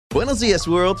Buenos dias,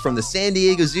 world, from the San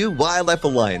Diego Zoo Wildlife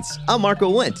Alliance. I'm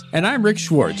Marco Wendt. And I'm Rick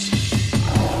Schwartz.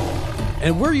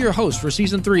 And we're your hosts for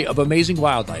Season 3 of Amazing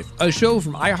Wildlife, a show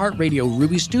from iHeartRadio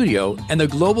Ruby Studio and the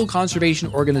global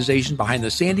conservation organization behind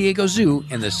the San Diego Zoo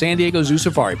and the San Diego Zoo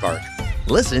Safari Park.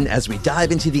 Listen as we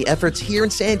dive into the efforts here in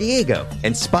San Diego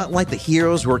and spotlight the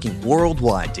heroes working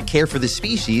worldwide to care for the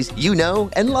species you know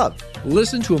and love.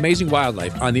 Listen to Amazing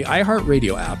Wildlife on the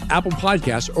iHeartRadio app, Apple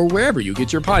Podcasts, or wherever you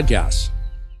get your podcasts.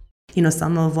 You know,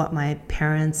 some of what my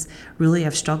parents really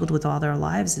have struggled with all their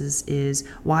lives is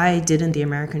why didn't the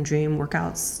American dream work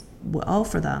out well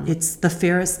for them? It's the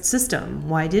fairest system.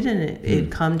 Why didn't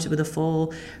it come to the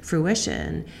full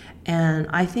fruition? And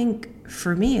I think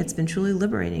for me, it's been truly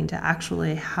liberating to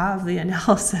actually have the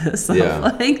analysis of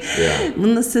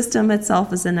when the system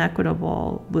itself is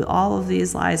inequitable, with all of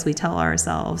these lies we tell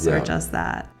ourselves are just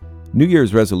that. New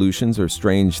Year's resolutions are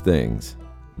strange things.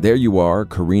 There you are,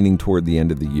 careening toward the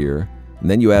end of the year,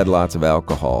 and then you add lots of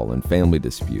alcohol and family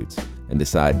disputes and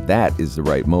decide that is the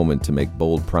right moment to make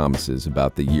bold promises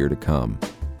about the year to come.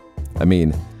 I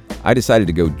mean, I decided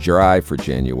to go dry for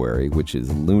January, which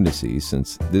is lunacy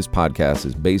since this podcast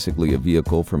is basically a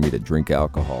vehicle for me to drink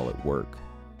alcohol at work.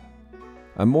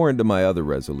 I'm more into my other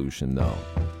resolution, though.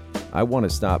 I want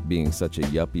to stop being such a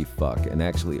yuppie fuck and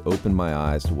actually open my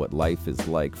eyes to what life is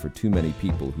like for too many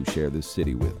people who share this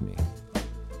city with me.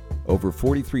 Over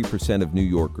 43% of New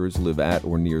Yorkers live at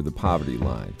or near the poverty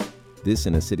line. This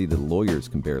in a city that lawyers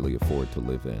can barely afford to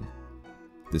live in.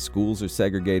 The schools are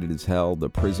segregated as hell, the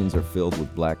prisons are filled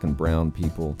with black and brown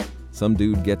people. Some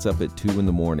dude gets up at 2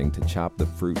 a.m. to chop the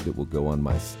fruit that will go on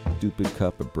my stupid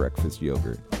cup of breakfast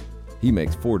yogurt. He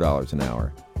makes $4 an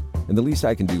hour. And the least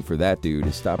I can do for that dude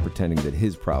is stop pretending that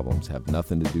his problems have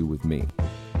nothing to do with me.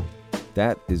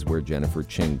 That is where Jennifer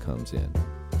Ching comes in.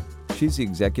 She's the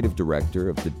executive director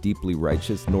of the deeply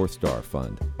righteous North Star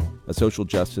Fund, a social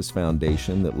justice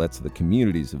foundation that lets the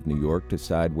communities of New York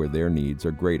decide where their needs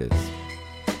are greatest.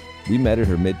 We met at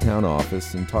her Midtown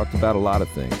office and talked about a lot of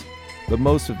things, but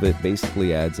most of it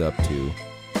basically adds up to,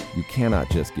 you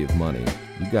cannot just give money,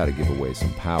 you gotta give away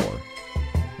some power.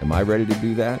 Am I ready to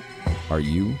do that? Are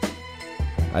you?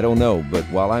 I don't know, but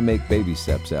while I make baby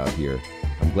steps out here,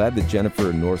 I'm glad that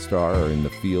Jennifer and North Star are in the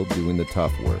field doing the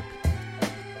tough work.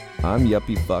 I'm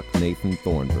yuppie fuck Nathan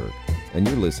Thornburg, and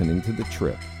you're listening to The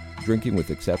Trip, drinking with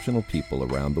exceptional people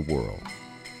around the world.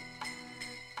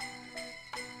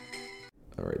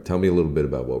 All right, tell me a little bit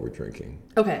about what we're drinking.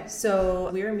 Okay, so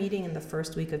we're meeting in the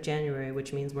first week of January,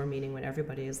 which means we're meeting when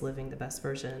everybody is living the best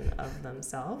version of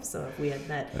themselves. So if we had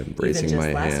met even just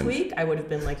last week, I would have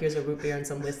been like, here's a root beer and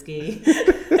some whiskey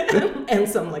and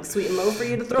some like sweet and low for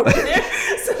you to throw in there.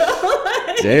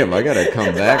 Damn, I gotta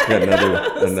come back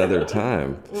another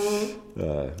time.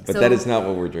 But that is not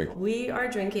what we're drinking. We are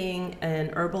drinking an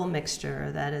herbal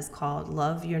mixture that is called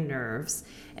Love Your Nerves,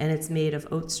 and it's made of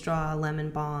oat straw,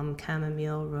 lemon balm,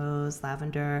 chamomile, rose,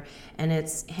 lavender, and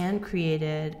it's hand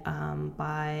created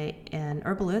by an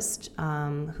herbalist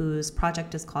whose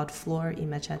project is called Flor y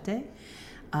Machete.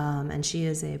 And she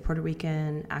is a Puerto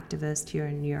Rican activist here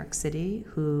in New York City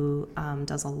who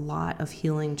does a lot of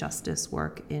healing justice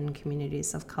work in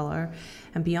communities of color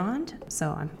and beyond.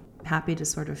 So I'm happy to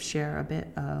sort of share a bit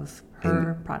of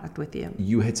her product with you.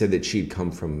 You had said that she'd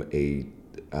come from a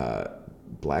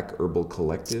Black Herbal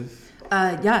Collective?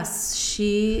 Yes,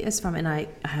 she is from, and I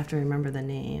have to remember the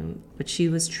name, but she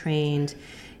was trained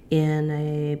in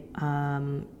a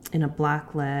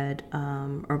Black-led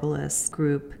herbalist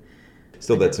group.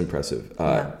 Still, that's impressive.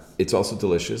 It's also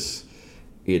delicious.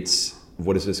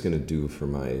 What is this going to do for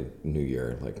my new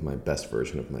year? Like my best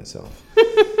version of myself.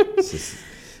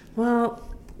 With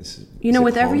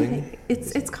everything,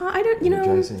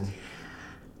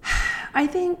 I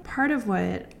think part of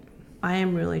what I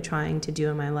am really trying to do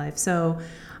in my life. So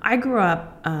I grew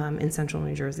up in central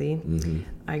New Jersey. Mm-hmm.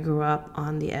 I grew up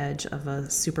on the edge of a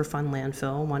Superfund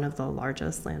landfill, one of the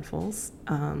largest landfills.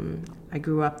 I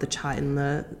grew up in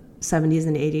the 70s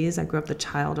and 80s. I grew up the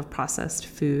child of processed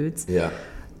foods. Yeah.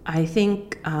 I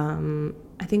think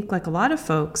like a lot of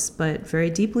folks, but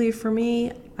very deeply for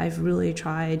me, I've really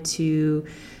tried to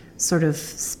sort of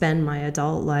spend my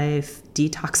adult life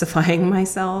detoxifying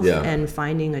myself and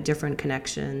finding a different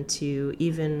connection to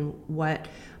even what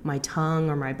my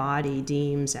tongue or my body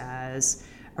deems as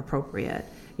appropriate.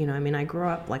 You know, I mean, I grew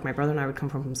up, like my brother and I would come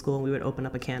home from school and we would open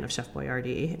up a can of Chef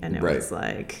Boyardee and it was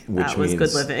like, that was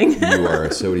good living. You are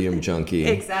a sodium junkie.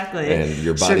 Exactly. And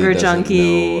your body Sugar doesn't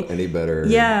junkie. know any better.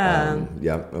 Yeah.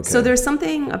 Okay. So there's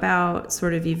something about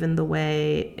sort of even the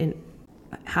way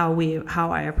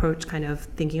how I approach kind of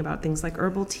thinking about things like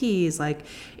herbal teas. Like,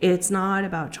 it's not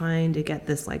about trying to get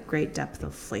this like great depth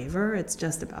of flavor. It's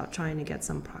just about trying to get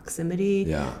some proximity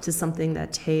to something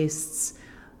that tastes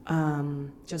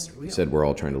just real. You said we're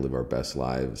all trying to live our best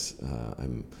lives.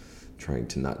 I'm trying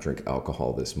to not drink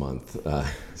alcohol this month,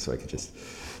 so I could just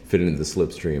fit into the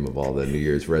slipstream of all the New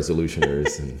Year's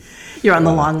resolutioners. And you're on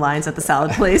the long lines at the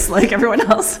salad place like everyone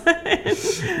else.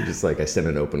 Just like I sent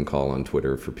an open call on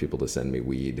Twitter for people to send me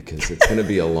weed because it's going to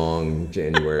be a long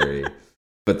January.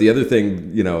 But the other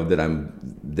thing,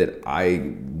 that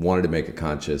I wanted to make a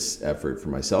conscious effort for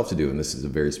myself to do, and this is a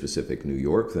very specific New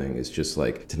York thing, is just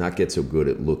like to not get so good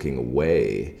at looking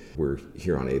away. We're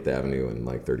here on 8th Avenue and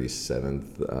like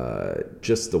 37th.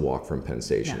 Just the walk from Penn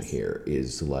Station here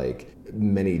is like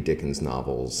many Dickens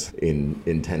novels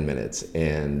in 10 minutes.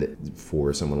 And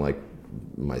for someone like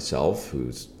myself,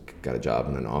 who's got a job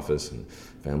in an office and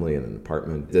family and an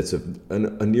apartment, that's a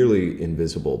nearly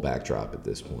invisible backdrop at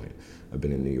this point. I've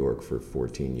been in New York for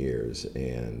 14 years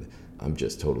and I'm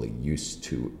just totally used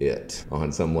to it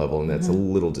on some level, and that's a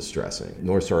little distressing.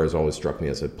 North Star has always struck me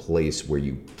as a place where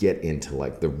you get into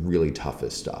like the really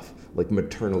toughest stuff, like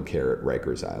maternal care at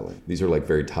Rikers Island. These are like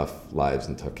very tough lives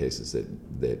and tough cases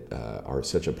that are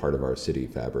such a part of our city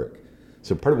fabric.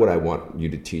 So part of what I want you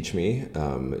to teach me,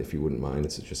 if you wouldn't mind,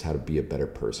 is just how to be a better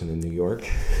person in New York.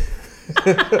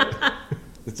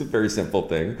 It's a very simple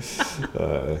thing.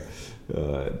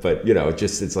 But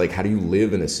it's like, how do you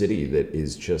live in a city that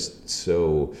is just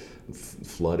so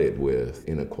flooded with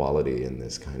inequality and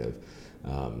this kind of,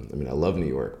 I love New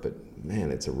York, but man,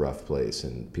 it's a rough place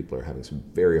and people are having some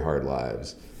very hard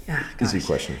lives. Yeah, Easy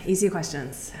question. Easy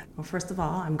questions. Well, first of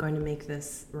all, I'm going to make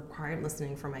this required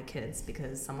listening for my kids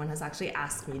because someone has actually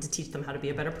asked me to teach them how to be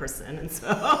a better person. And so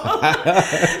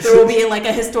there will be like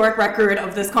a historic record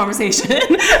of this conversation.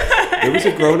 There was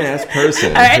a grown-ass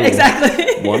person all right,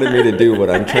 exactly. wanted me to do what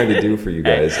I'm trying to do for you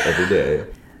guys every day.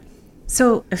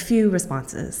 So a few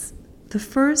responses. The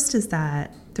first is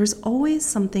that there's always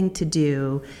something to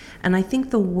do. And I think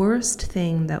the worst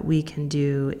thing that we can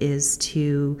do is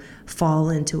to fall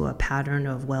into a pattern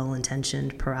of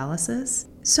well-intentioned paralysis.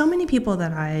 So many people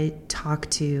that I talk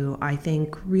to, I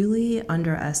think, really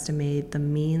underestimate the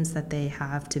means that they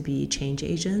have to be change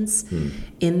agents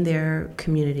in their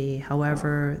community,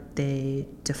 however they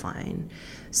define.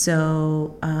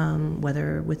 So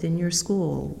whether within your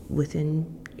school,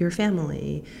 within your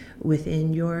family,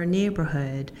 within your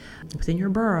neighborhood, within your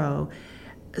borough.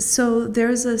 So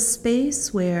there's a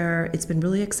space where it's been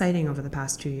really exciting over the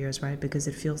past 2 years, right? Because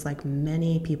it feels like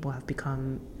many people have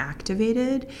become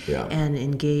activated and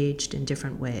engaged in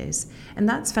different ways. And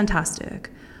that's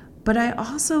fantastic. But I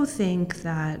also think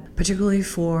that particularly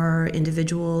for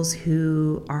individuals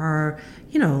who are,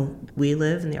 we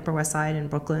live in the Upper West Side and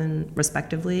Brooklyn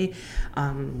respectively,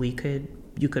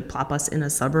 you could plop us in a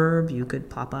suburb, you could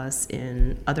plop us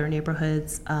in other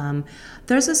neighborhoods.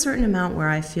 There's a certain amount where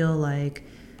I feel like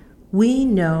we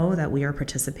know that we are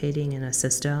participating in a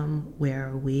system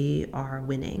where we are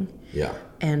winning. Yeah.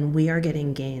 And we are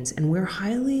getting gains. And we're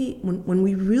when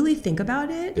we really think about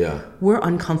it, we're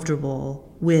uncomfortable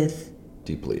with...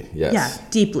 Deeply, yes. Yeah,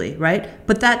 deeply, right?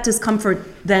 But that discomfort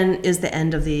then is the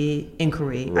end of the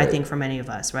inquiry, right. I think, for many of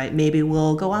us, right? Maybe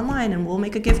we'll go online and we'll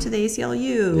make a gift to the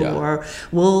ACLU, or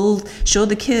we'll show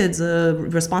the kids a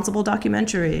responsible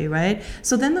documentary, right?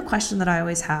 So then the question that I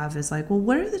always have is like, well,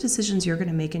 what are the decisions you're going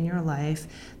to make in your life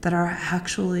that are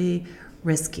actually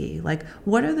risky? Like,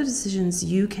 what are the decisions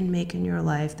you can make in your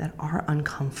life that are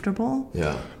uncomfortable?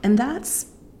 Yeah. And that's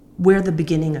where the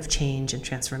beginning of change and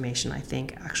transformation, I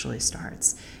think, actually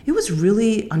starts. It was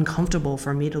really uncomfortable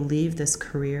for me to leave this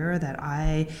career that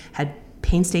I had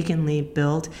painstakingly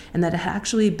built and that had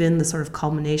actually been the sort of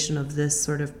culmination of this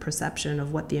sort of perception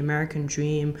of what the American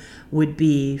dream would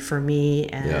be for me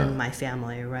and my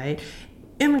family, right?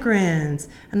 Immigrants,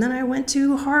 and then I went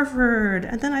to Harvard,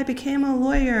 and then I became a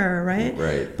lawyer, right?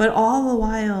 Right. But all the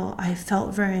while, I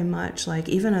felt very much like,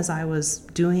 even as I was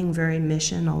doing very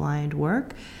mission-aligned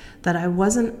work, that I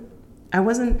wasn't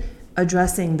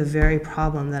addressing the very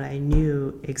problem that I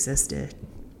knew existed.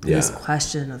 This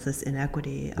question of this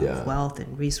inequity of wealth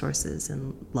and resources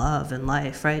and love and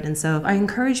life, right? And so I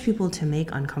encourage people to make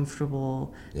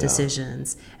uncomfortable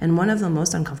decisions. And one of the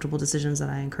most uncomfortable decisions that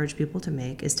I encourage people to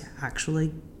make is to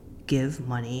actually give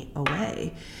money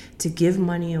away. To give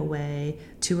money away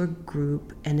to a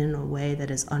group, and in a way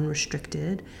that is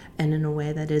unrestricted and in a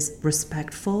way that is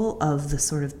respectful of the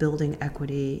sort of building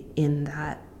equity in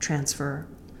that transfer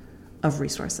of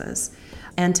resources.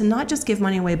 And to not just give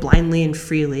money away blindly and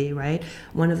freely, right?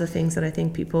 One of the things that I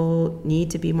think people need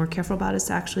to be more careful about is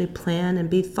to actually plan and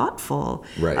be thoughtful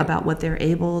about what they're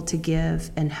able to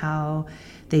give and how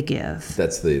they give.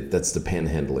 That's the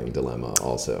panhandling dilemma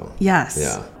also. Yes.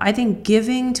 Yeah. I think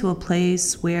giving to a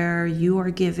place where you are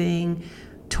giving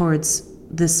towards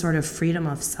this sort of freedom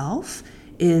of self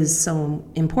is so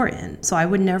important. So I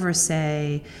would never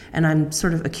say, and I'm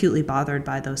sort of acutely bothered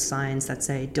by those signs that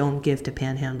say, don't give to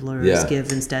panhandlers,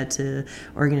 give instead to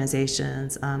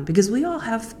organizations, because we all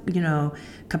have,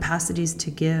 capacities to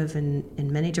give in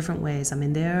many different ways. I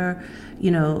mean,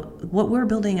 what we're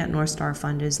building at North Star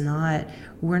Fund is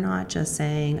we're not just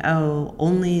saying, oh,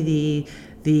 only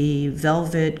the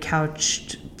velvet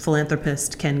couched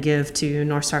philanthropist can give to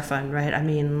North Star Fund, right? I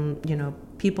mean,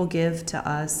 people give to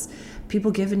us.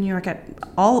 People give in New York at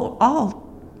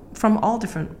from all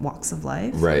different walks of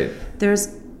life. Right. There's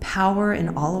power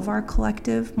in all of our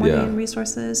collective money and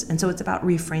resources, and so it's about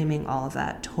reframing all of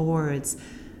that towards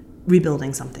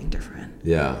rebuilding something different.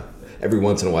 Yeah. Every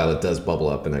once in a while it does bubble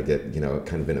up and I get,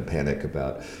 kind of in a panic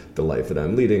about the life that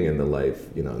I'm leading and the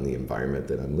life, and the environment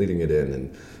that I'm leading it in.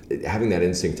 And having that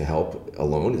instinct to help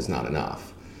alone is not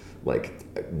enough. Like,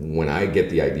 when I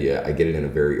get the idea, I get it in a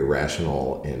very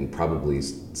irrational and probably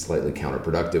slightly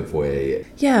counterproductive way.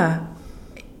 Yeah,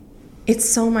 it's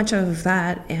so much of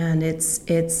that, and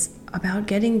it's about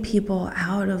getting people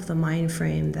out of the mind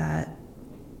frame that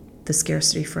the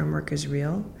scarcity framework is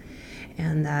real,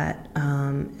 and that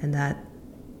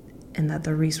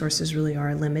the resources really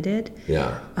are limited.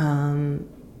 Yeah.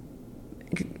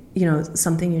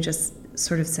 Something you just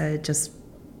sort of said just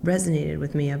resonated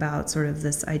with me about sort of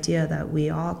this idea that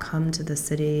we all come to the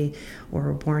city or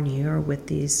were born here with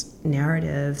these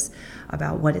narratives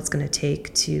about what it's going to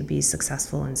take to be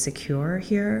successful and secure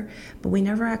here, but we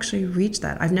never actually reach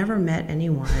that. I've never met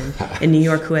anyone in New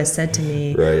York who has said to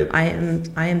me, I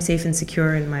am safe and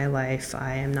secure in my life.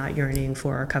 I am not yearning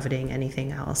for or coveting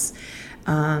anything else.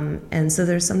 And so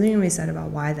there's something to be said about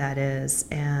why that is.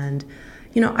 And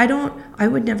I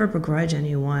would never begrudge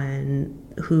anyone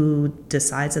who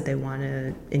decides that they want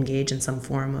to engage in some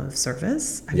form of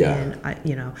service. I mean,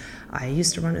 I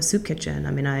used to run a soup kitchen.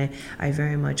 I mean, I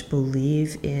very much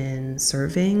believe in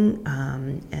serving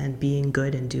and being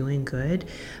good and doing good.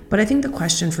 But I think the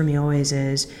question for me always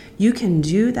is, you can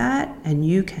do that and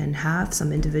you can have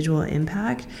some individual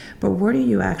impact, but what are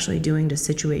you actually doing to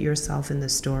situate yourself in the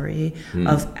story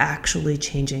of actually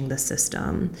changing the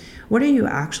system? What are you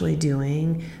actually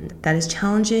doing that is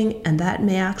challenging and that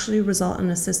may actually result in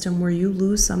a system where you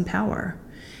lose some power?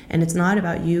 And it's not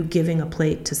about you giving a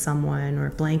plate to someone or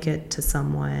a blanket to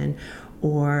someone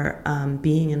or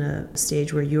being in a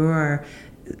stage where you're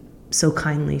so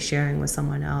kindly sharing with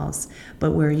someone else,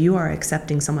 but where you are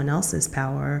accepting someone else's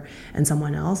power and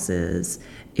someone else's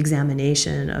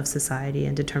examination of society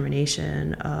and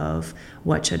determination of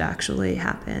what should actually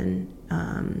happen.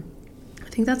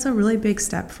 I think that's a really big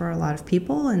step for a lot of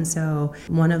people. And so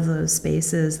one of those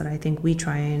spaces that I think we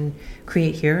try and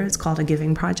create here is called a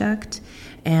Giving Project.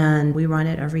 And we run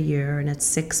it every year, and it's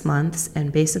 6 months.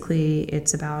 And basically,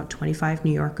 it's about 25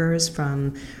 New Yorkers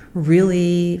from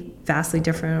really vastly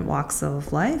different walks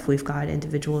of life. We've got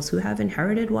individuals who have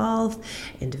inherited wealth,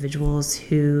 individuals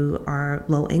who are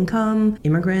low income,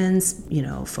 immigrants,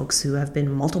 folks who have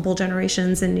been multiple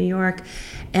generations in New York.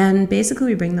 And basically,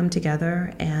 we bring them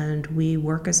together and we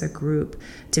work as a group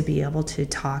to be able to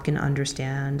talk and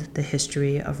understand the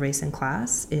history of race and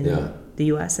class in the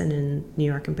U.S. and in New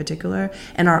York in particular,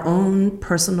 and our own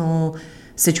personal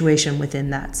situation within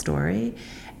that story.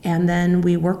 And then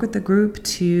we work with the group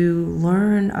to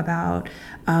learn about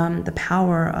the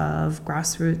power of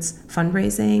grassroots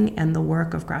fundraising and the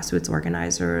work of grassroots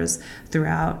organizers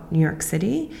throughout New York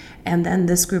City. And then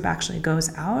this group actually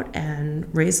goes out and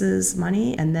raises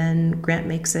money, and then Grant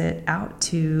makes it out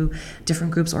to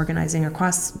different groups organizing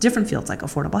across different fields like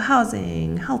affordable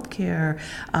housing, healthcare,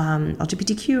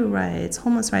 LGBTQ rights,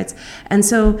 homeless rights. And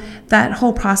so that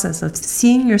whole process of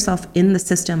seeing yourself in the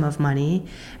system of money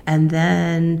and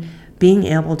then being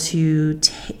able to,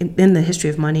 in the history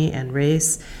of money and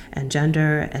race and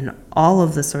gender and all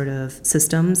of the sort of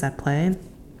systems at play,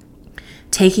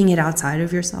 taking it outside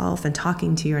of yourself and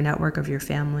talking to your network of your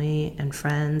family and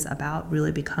friends about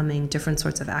really becoming different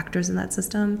sorts of actors in that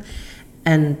system,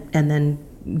 and then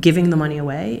giving the money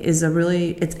away is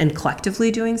and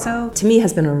collectively doing so, to me,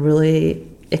 has been a really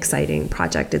exciting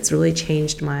project. It's really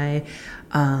changed my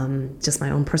just my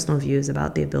own personal views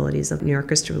about the abilities of New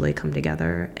Yorkers to really come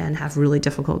together and have really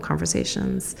difficult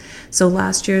conversations. So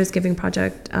last year's Giving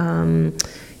Project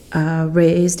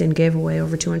raised and gave away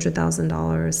over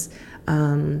 $200,000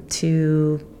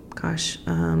 to,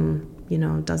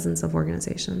 dozens of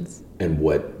organizations. And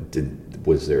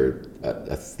was there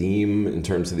a theme in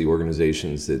terms of the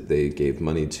organizations that they gave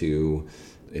money to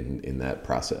in that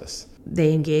process?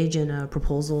 They engage in a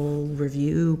proposal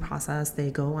review process. They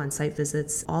go on site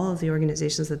visits. All of the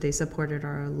organizations that they supported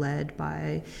are led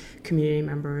by community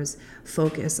members,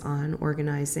 focus on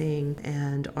organizing,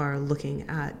 and are looking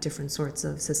at different sorts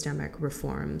of systemic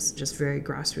reforms, just very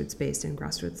grassroots-based and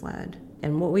grassroots-led.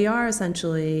 And what we are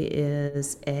essentially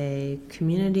is a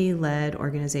community-led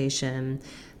organization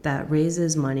that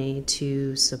raises money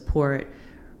to support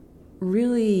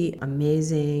really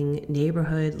amazing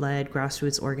neighborhood-led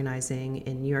grassroots organizing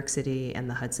in New York City and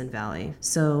the Hudson Valley.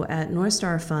 So at North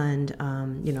Star Fund,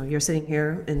 you're sitting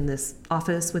here in this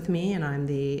office with me, and I'm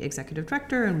the executive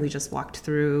director, and we just walked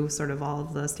through sort of all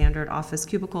of the standard office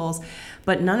cubicles.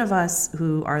 But none of us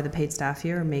who are the paid staff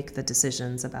here make the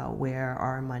decisions about where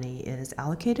our money is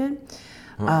allocated.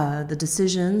 The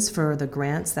decisions for the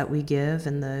grants that we give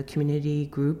and the community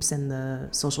groups and the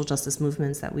social justice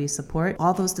movements that we support,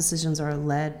 all those decisions are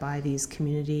led by these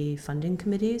community funding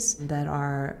committees that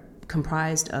are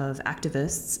comprised of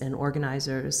activists and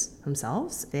organizers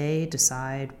themselves. They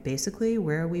decide basically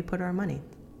where we put our money.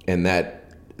 And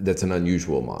that's an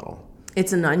unusual model.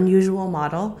 It's an unusual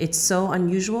model. It's so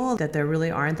unusual that there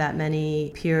really aren't that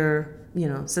many peer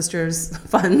sisters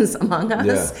funds among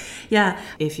us. Yeah.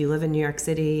 If you live in New York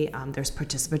City, there's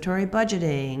participatory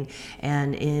budgeting.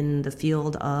 And in the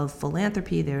field of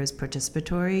philanthropy, there's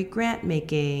participatory grant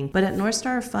making. But at North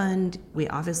Star Fund, we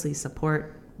obviously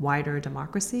support wider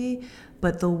democracy.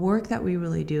 But the work that we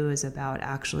really do is about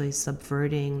actually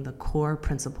subverting the core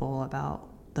principle about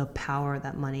the power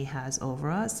that money has over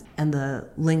us and the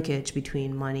linkage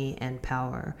between money and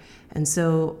power. And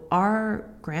so our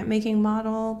grant-making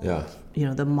model,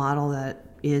 the model that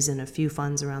is in a few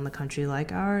funds around the country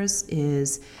like ours,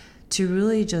 is to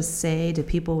really just say to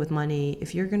people with money,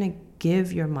 if you're going to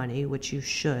give your money, which you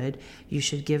should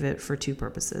give it for two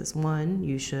purposes. One,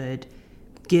 you should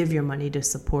give your money to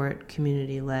support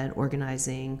community-led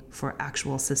organizing for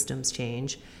actual systems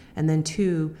change. And then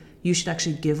two, you should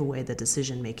actually give away the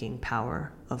decision-making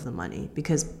power of the money.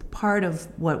 Because part of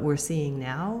what we're seeing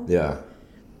now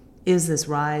is this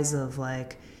rise of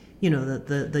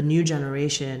the new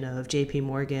generation of JP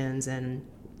Morgans and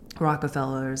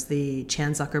Rockefellers, the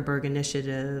Chan Zuckerberg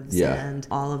initiatives, and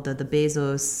all of the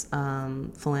Bezos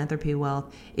philanthropy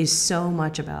wealth is so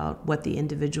much about what the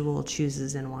individual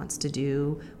chooses and wants to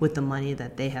do with the money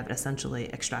that they have essentially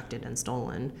extracted and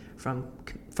stolen from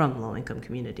low-income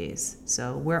communities.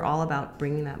 So we're all about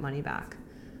bringing that money back.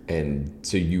 And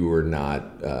so you were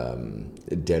not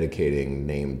dedicating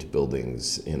named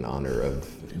buildings in honor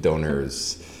of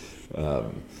donors.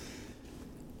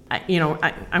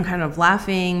 I'm kind of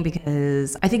laughing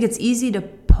because I think it's easy to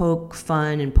poke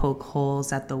fun and poke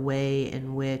holes at the way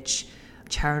in which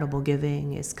charitable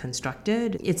giving is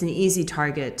constructed. It's an easy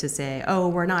target to say, oh,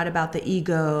 we're not about the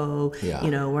ego,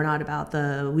 we're not about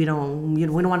we don't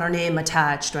want our name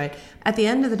attached, right? At the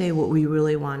end of the day, what we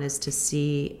really want is to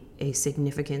see a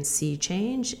significant sea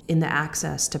change in the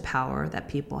access to power that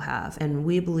people have. And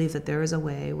we believe that there is a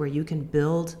way where you can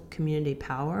build community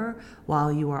power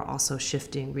while you are also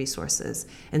shifting resources.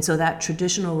 And so that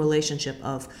traditional relationship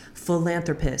of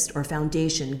philanthropist or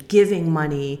foundation giving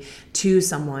money to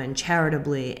someone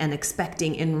charitably and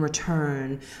expecting in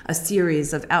return a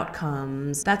series of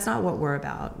outcomes, that's not what we're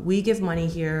about. We give money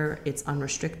here, it's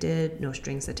unrestricted, no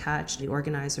strings attached. The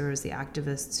organizers, the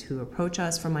activists who approach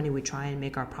us for money, we try and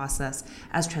make our process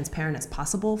as transparent as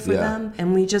possible for them.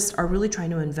 And we just are really trying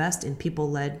to invest in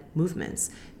people-led movements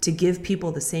to give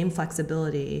people the same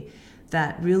flexibility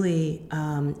that really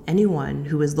anyone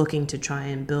who is looking to try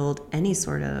and build any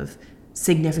sort of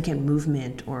significant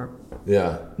movement or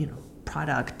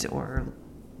product or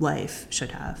life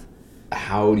should have.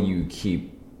 How do you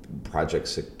keep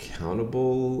projects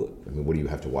accountable? I mean, what do you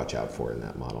have to watch out for in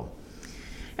that model?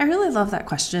 I really love that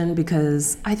question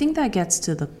because I think that gets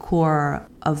to the core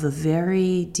of the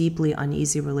very deeply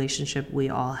uneasy relationship we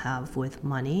all have with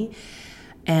money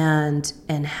and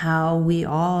how we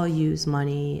all use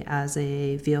money as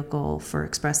a vehicle for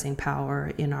expressing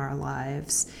power in our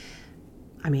lives.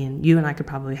 I mean, you and I could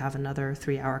probably have another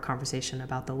 3-hour conversation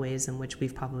about the ways in which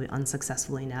we've probably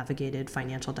unsuccessfully navigated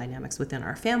financial dynamics within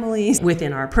our families,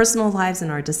 within our personal lives and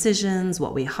our decisions,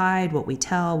 what we hide, what we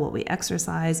tell, what we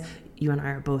exercise. You and I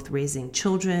are both raising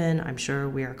children. I'm sure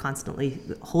we are constantly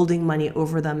holding money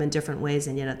over them in different ways,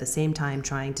 and yet at the same time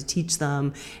trying to teach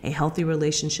them a healthy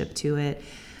relationship to it.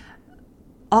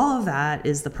 all of that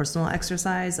is the personal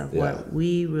exercise of Yeah. what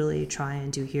we really try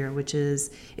and do here, which is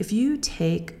if you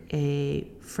take a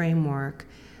framework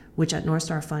which at North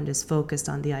Star Fund is focused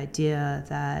on the idea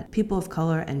that people of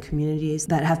color and communities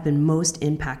that have been most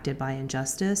impacted by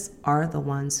injustice are the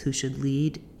ones who should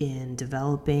lead in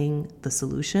developing the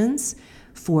solutions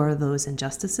for those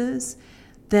injustices,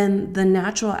 then the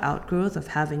natural outgrowth of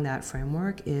having that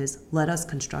framework is let us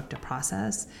construct a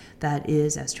process that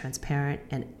is as transparent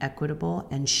and equitable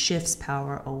and shifts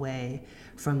power away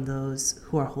from those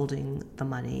who are holding the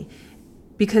money.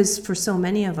 Because for so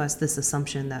many of us, this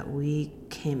assumption that we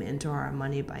came into our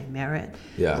money by merit,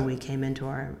 or we came into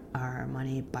our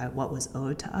money by what was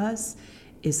owed to us,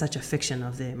 is such a fiction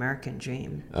of the American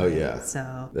dream. Oh, yeah.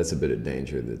 So that's a bit of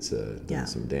danger that's done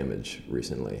some damage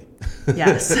recently.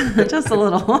 Yes, just a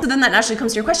little. So then that actually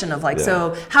comes to your question of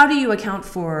so how do you account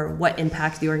for what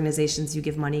impact the organizations you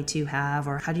give money to have,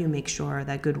 or how do you make sure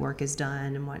that good work is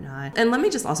done and whatnot? And let me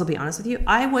just also be honest with you.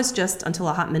 I was just, until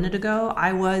a hot minute ago,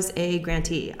 I was a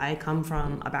grantee. I come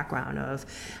from a background of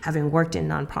having worked in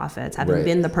nonprofits, having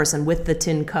been the person with the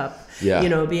tin cup,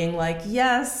 being like,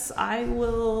 yes, I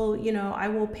will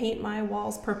paint my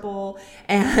walls purple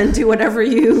and do whatever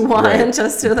you want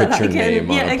just so that I can,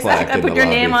 I put your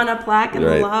name on a plaque in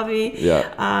the lobby.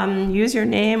 Use your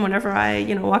name whenever I,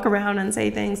 walk around and say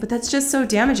things. But that's just so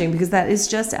damaging, because that is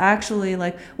just actually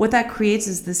what that creates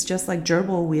is this just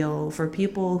gerbil wheel for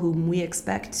people whom we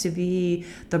expect to be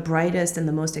the brightest and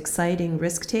the most exciting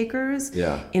risk takers.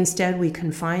 Instead, we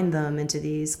confine them into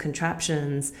these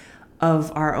contraptions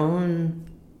of our own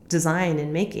design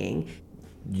and making.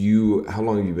 How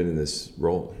long have you been in this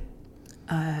role?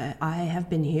 I have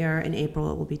been here in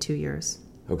April. It will be 2 years.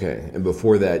 Okay. And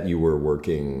before that, you were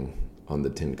working on the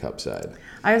tin cup side.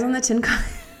 I was on the tin cup.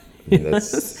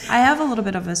 I have a little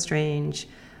bit of a strange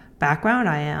background.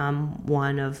 I am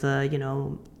one of the,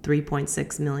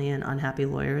 3.6 million unhappy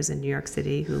lawyers in New York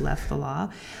City who left the law.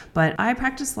 But I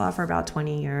practiced law for about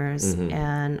 20 years,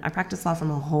 and I practiced law from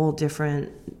a whole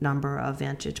different number of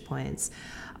vantage points.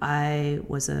 I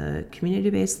was a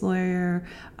community-based lawyer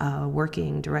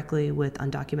working directly with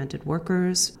undocumented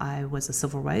workers. I was a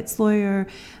civil rights lawyer,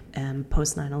 and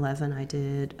post 9/11 I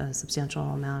did a substantial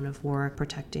amount of work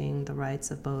protecting the rights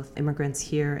of both immigrants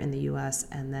here in the U.S.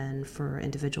 and then for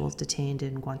individuals detained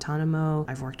in Guantanamo.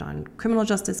 I've worked on criminal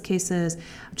justice cases.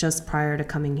 Just prior to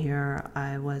coming here,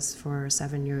 I was for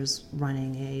 7 years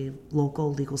running a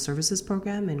local legal services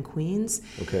program in Queens.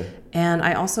 Okay. And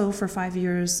I also for 5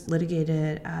 years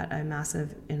litigated at a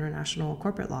massive international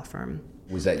corporate law firm.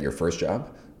 Was that your first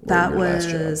job? That was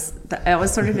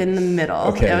sort of in the middle.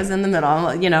 Okay. I was in the middle.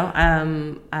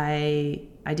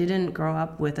 I didn't grow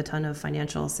up with a ton of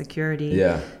financial security.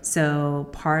 Yeah. So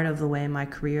part of the way my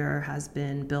career has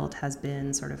been built has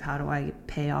been sort of how do I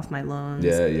pay off my loans,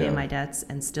 pay my debts,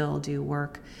 and still do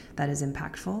work that is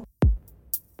impactful.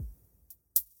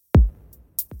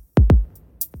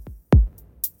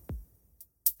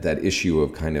 That issue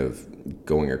of kind of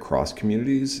going across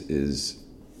communities is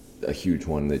a huge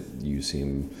one that you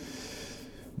seem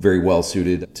very well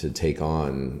suited to take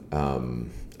on.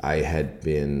 I had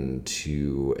been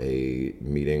to a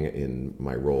meeting in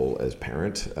my role as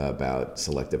parent about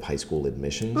selective high school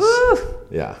admissions. Woo!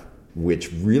 Yeah,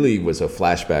 which really was a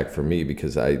flashback for me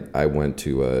because I went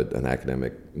to an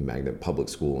academic magnet public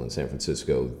school in San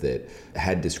Francisco that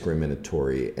had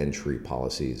discriminatory entry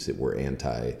policies that were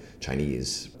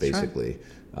anti-Chinese, basically.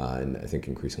 Sure. And I think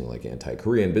increasingly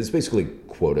anti-Korean, but it's basically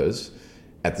quotas.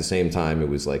 At the same time, it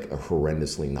was a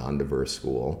horrendously non-diverse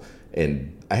school.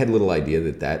 And I had little idea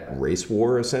that race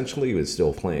war essentially was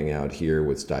still playing out here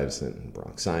with Stuyvesant and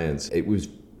Bronx Science. It was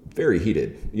very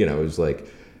heated. It was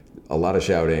a lot of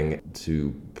shouting.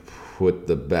 To put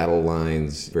the battle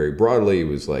lines very broadly, it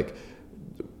was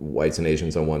whites and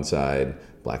Asians on one side,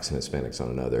 blacks and Hispanics on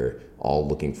another, all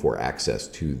looking for access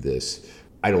to this.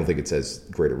 I don't think it's as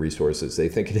great a resource as they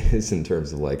think it is in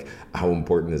terms of how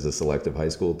important is a selective high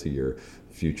school to your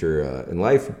future in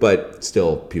life, but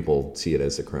still people see it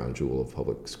as the crown jewel of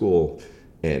public school.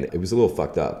 And it was a little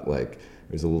fucked up. It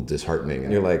was a little disheartening.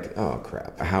 And you're like, oh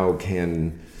crap, how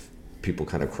can people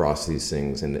kind of cross these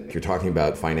things? And if you're talking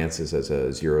about finances as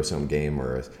a zero-sum game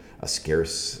or a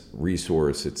scarce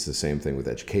resource, it's the same thing with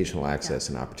educational access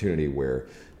and opportunity, where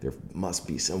there must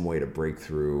be some way to break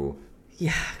through.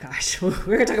 Yeah, gosh, we're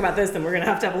going to talk about this, and we're going to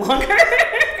have a longer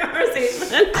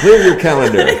conversation. Clear your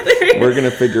calendar. We're going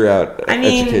to figure out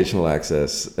educational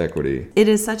access equity. It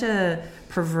is such a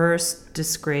perverse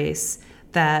disgrace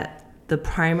that the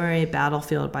primary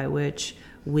battlefield by which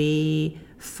we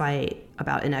fight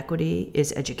about inequity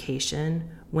is education,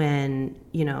 when,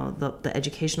 you know, the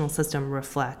educational system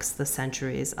reflects the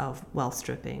centuries of wealth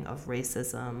stripping, of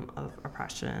racism, of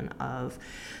oppression, of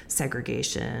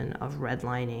segregation, of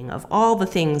redlining, of all the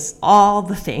things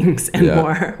and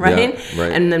more, right? Yeah,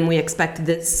 right? And then we expect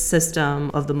this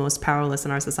system of the most powerless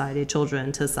in our society,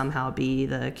 children, to somehow be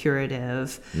the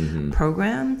curative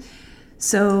program.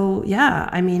 So, yeah,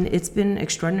 I mean, it's been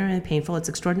extraordinarily painful. It's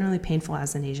extraordinarily painful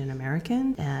as an Asian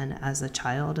American and as a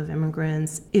child of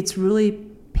immigrants. It's really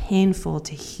painful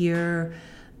to hear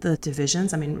the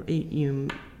divisions. I mean, you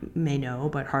may know,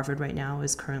 but Harvard right now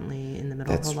is currently in the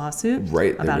middle of a lawsuit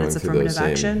about its affirmative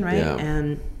action, right? Yeah.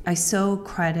 And I so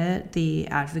credit the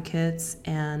advocates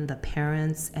and the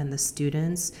parents and the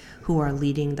students who are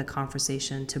leading the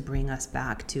conversation to bring us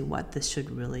back to what this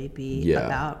should really be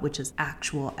about, which is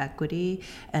actual equity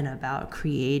and about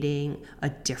creating a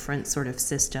different sort of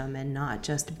system and not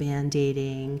just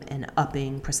band-aiding and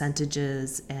upping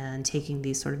percentages and taking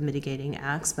these sort of mitigating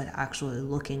acts, but actually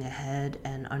looking ahead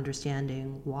and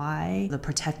understanding why the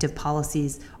protective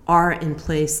policies are in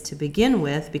place to begin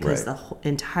with, because the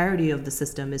entirety of the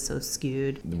system is so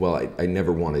skewed. Well, I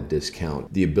never want to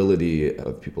discount the ability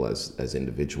of people as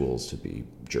individuals to be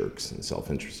jerks and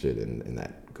self-interested, and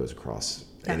that goes across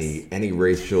any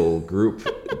racial group.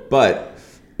 But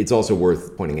it's also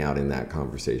worth pointing out in that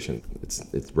conversation,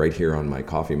 it's right here on my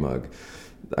coffee mug.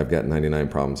 I've got 99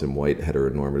 problems in white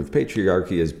heteronormative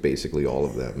patriarchy is basically all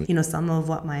of them. You know, some of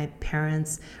what my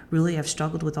parents really have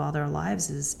struggled with all their lives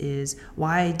is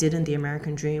why didn't the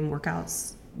American dream work out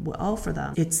well for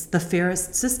them? It's the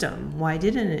fairest system. Why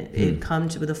didn't it come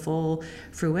to the full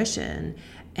fruition?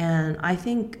 And I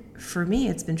think for me,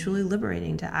 it's been truly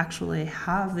liberating to actually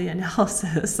have the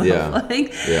analysis of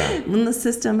when the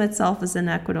system itself is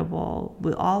inequitable,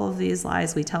 with all of these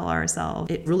lies we tell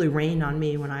ourselves. It really rained on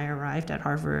me when I arrived at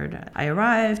Harvard. I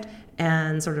arrived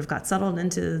and sort of got settled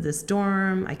into this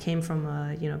dorm. I came from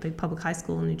a big public high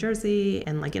school in New Jersey,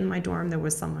 and like in my dorm there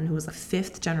was someone who was a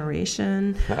 5th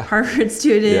generation Harvard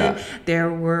student.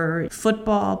 There were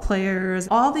football players,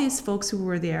 all these folks who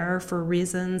were there for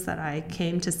reasons that I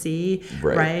came to see,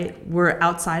 were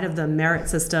outside of the merit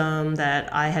system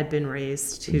that I had been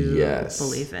raised to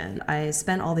believe in. I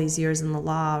spent all these years in the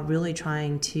law really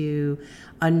trying to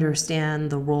understand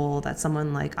the role that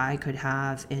someone like I could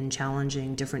have in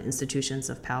challenging different institutions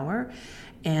of power.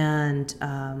 And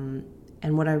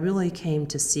what I really came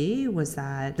to see was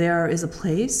that there is a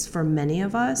place for many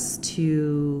of us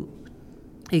to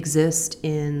exist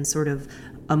in sort of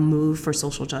a move for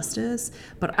social justice,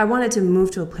 but I wanted to move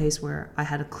to a place where I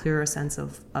had a clearer sense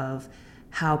of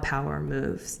how power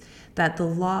moves, that the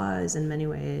laws in many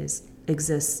ways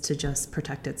exists to just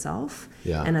protect itself.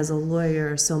 And as a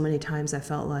lawyer, so many times I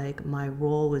felt like my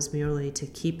role was merely to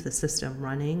keep the system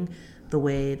running the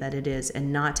way that it is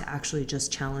and not to actually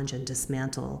just challenge and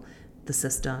dismantle the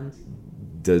system.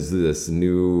 Does this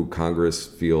new Congress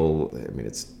feel, I mean,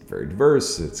 it's very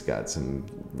diverse, it's got some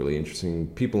really interesting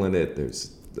people in it,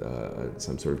 there's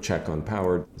some sort of check on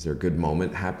power. Is there a good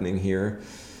moment happening here?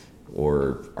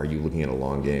 Or are you looking at a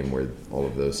long game where all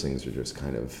of those things are just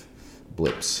kind of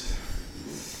blips?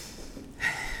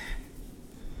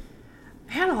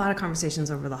 I had a lot of conversations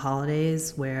over the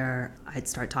holidays where I'd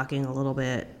start talking a little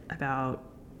bit about,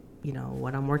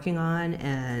 what I'm working on,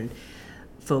 and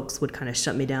folks would kind of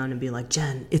shut me down and be like,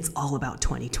 Jen, it's all about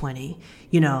 2020.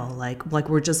 Like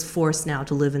we're just forced now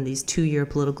to live in these 2-year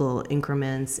political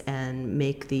increments and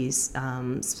make these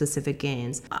specific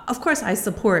gains. Of course, I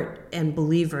support and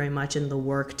believe very much in the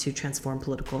work to transform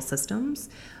political systems,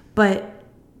 but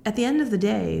at the end of the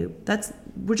day,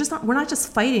 we're not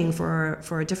just fighting for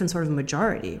a different sort of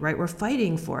majority, right? We're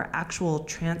fighting for actual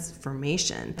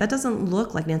transformation. That doesn't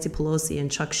look like Nancy Pelosi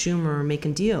and Chuck Schumer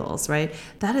making deals, right?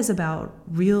 That is about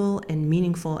real and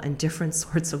meaningful and different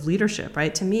sorts of leadership,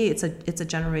 right? To me, it's a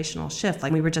generational shift.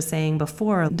 Like we were just saying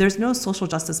before, there's no social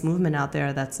justice movement out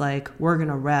there that's like, we're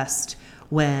gonna rest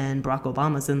when Barack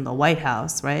Obama's in the White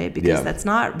House, right? Because that's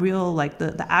not real, like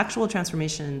the actual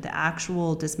transformation, the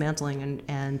actual dismantling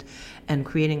and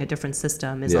creating a different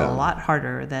system is a lot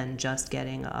harder than just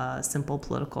getting a simple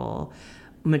political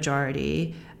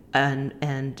majority. And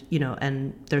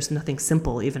there's nothing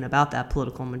simple even about that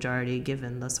political majority,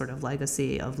 given the sort of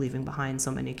legacy of leaving behind so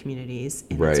many communities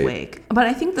in its wake. But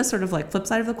I think the sort of like flip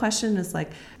side of the question is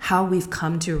like how we've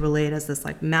come to relate as this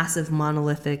like massive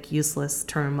monolithic useless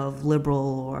term of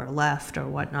liberal or left or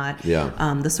whatnot.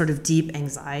 The sort of deep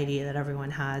anxiety that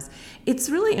everyone has. It's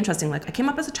really interesting. Like I came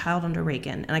up as a child under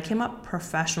Reagan, and I came up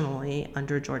professionally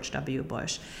under George W.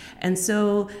 Bush. And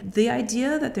so the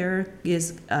idea that there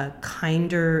is a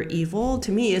kinder pure evil,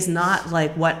 to me, is not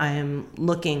like what I am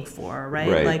looking for,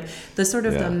 right? Like the sort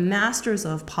of the masters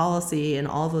of policy in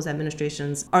all of those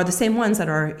administrations are the same ones that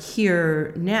are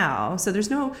here now. So there's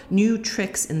no new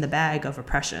tricks in the bag of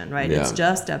oppression, right? It's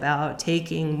just about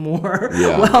taking more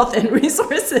wealth and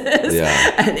resources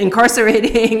and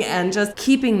incarcerating and just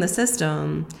keeping the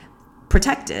system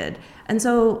protected. And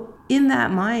so in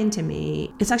that mind, to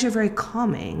me, it's actually very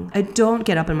calming. I don't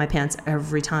get up in my pants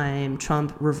every time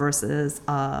Trump reverses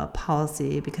a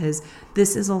policy, because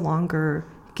this is a longer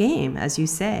game, as you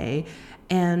say,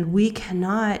 and we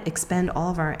cannot expend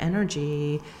all of our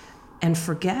energy and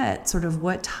forget sort of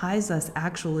what ties us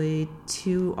actually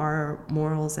to our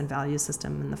morals and value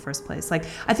system in the first place. Like,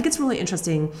 I think it's really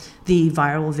interesting, the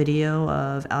viral video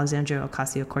of Alexandria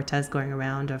Ocasio-Cortez going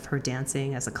around of her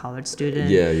dancing as a college student.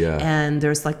 And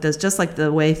there's like this, just like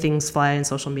the way things fly in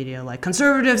social media, like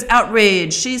conservatives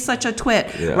outraged, she's such a twit,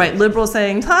 right? Liberals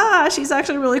saying, she's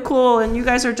actually really cool, and you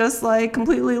guys are just like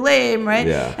completely lame, right?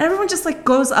 And everyone just like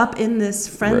goes up in this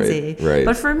frenzy.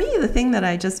 But for me, the thing that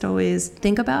I just always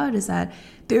think about is that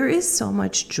there is so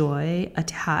much joy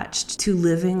attached to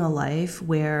living a life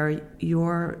where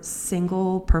your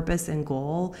single purpose and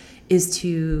goal is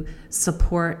to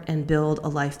support and build a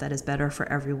life that is better for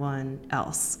everyone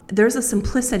else. There's a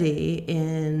simplicity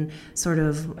in sort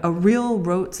of a real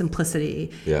rote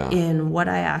simplicity in what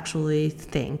I actually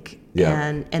think.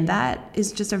 And that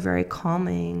is just a very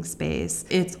calming space.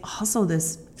 It's also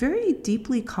this very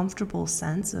deeply comfortable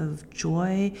sense of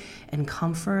joy and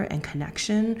comfort and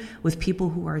connection with people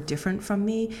who are different from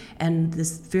me, and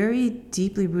this very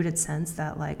deeply rooted sense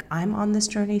that like I'm on this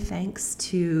journey thanks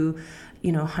to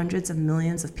hundreds of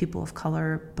millions of people of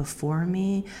color before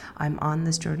me. I'm on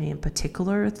this journey in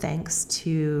particular thanks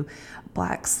to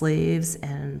Black slaves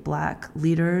and Black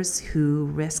leaders who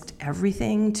risked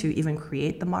everything to even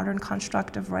create the modern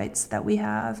construct of rights that we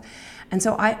have. And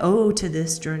so I owe to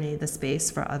this journey the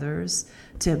space for others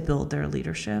to build their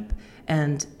leadership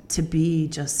and to be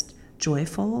just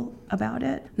joyful about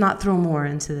it, not throw more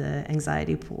into the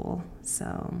anxiety pool.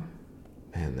 So...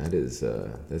 Man, that is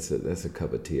that's a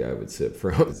cup of tea I would sip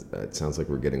from. It sounds like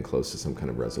we're getting close to some kind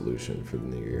of resolution for the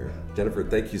new year. Jennifer,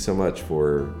 thank you so much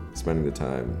for spending the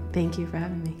time. Thank you for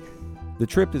having me. The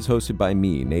Trip is hosted by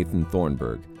me, Nathan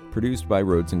Thornburg, produced by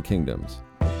Roads and Kingdoms.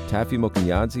 Taffy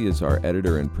Mokenyadzi is our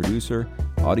editor and producer.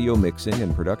 Audio mixing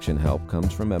and production help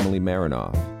comes from Emily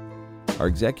Marinoff. Our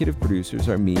executive producers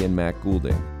are me and Matt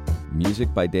Goulding.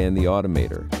 Music by Dan the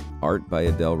Automator. Art by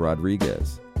Adele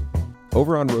Rodriguez.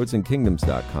 Over on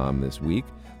roadsandkingdoms.com this week,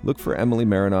 look for Emily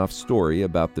Marinoff's story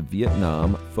about the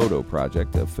Vietnam photo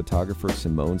project of photographer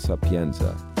Simone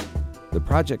Sapienza. The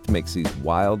project makes these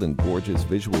wild and gorgeous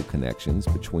visual connections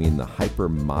between the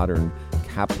hyper-modern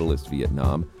capitalist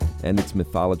Vietnam and its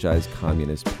mythologized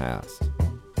communist past.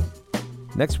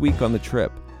 Next week on The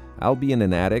Trip, I'll be in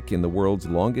an attic in the world's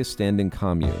longest-standing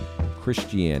commune,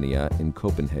 Christiania in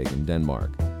Copenhagen,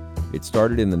 Denmark. It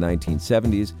started in the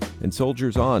 1970s and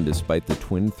soldiers on despite the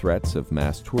twin threats of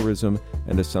mass tourism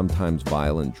and a sometimes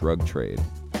violent drug trade.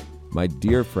 My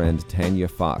dear friend Tanya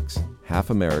Fox, half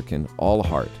American, all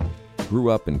heart,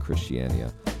 grew up in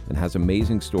Christiania and has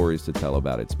amazing stories to tell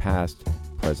about its past,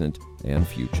 present, and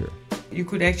future. You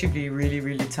could actually be really,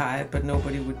 really tired, but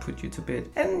nobody would put you to bed.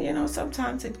 And,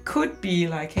 sometimes it could be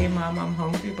like, hey, Mom, I'm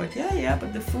hungry, but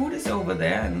but the food is over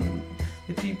there, and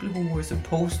the people who were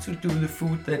supposed to do the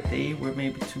food that day were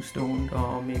maybe too stoned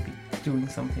or maybe doing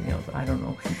something else. I don't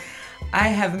know. I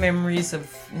have memories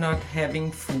of not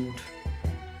having food.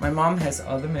 My mom has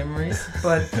other memories,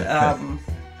 but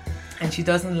and she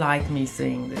doesn't like me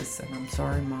saying this. And I'm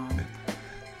sorry, Mom.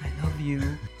 I love you.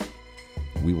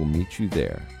 We will meet you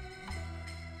there.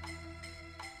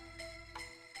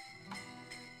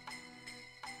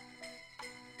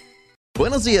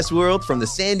 Buenos dias, world, from the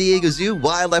San Diego Zoo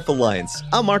Wildlife Alliance.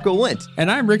 I'm Marco Wendt. And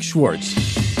I'm Rick Schwartz.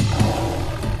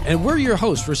 And we're your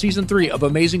hosts for Season 3 of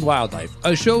Amazing Wildlife,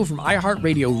 a show from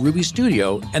iHeartRadio Ruby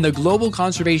Studio and the global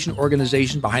conservation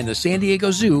organization behind the San Diego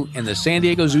Zoo and the San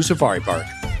Diego Zoo Safari Park.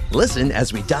 Listen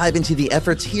as we dive into the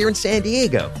efforts here in San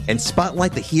Diego and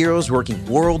spotlight the heroes working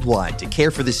worldwide to care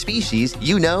for the species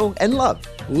you know and love.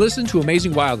 Listen to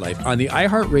Amazing Wildlife on the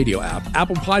iHeartRadio app,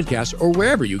 Apple Podcasts, or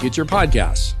wherever you get your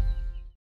podcasts.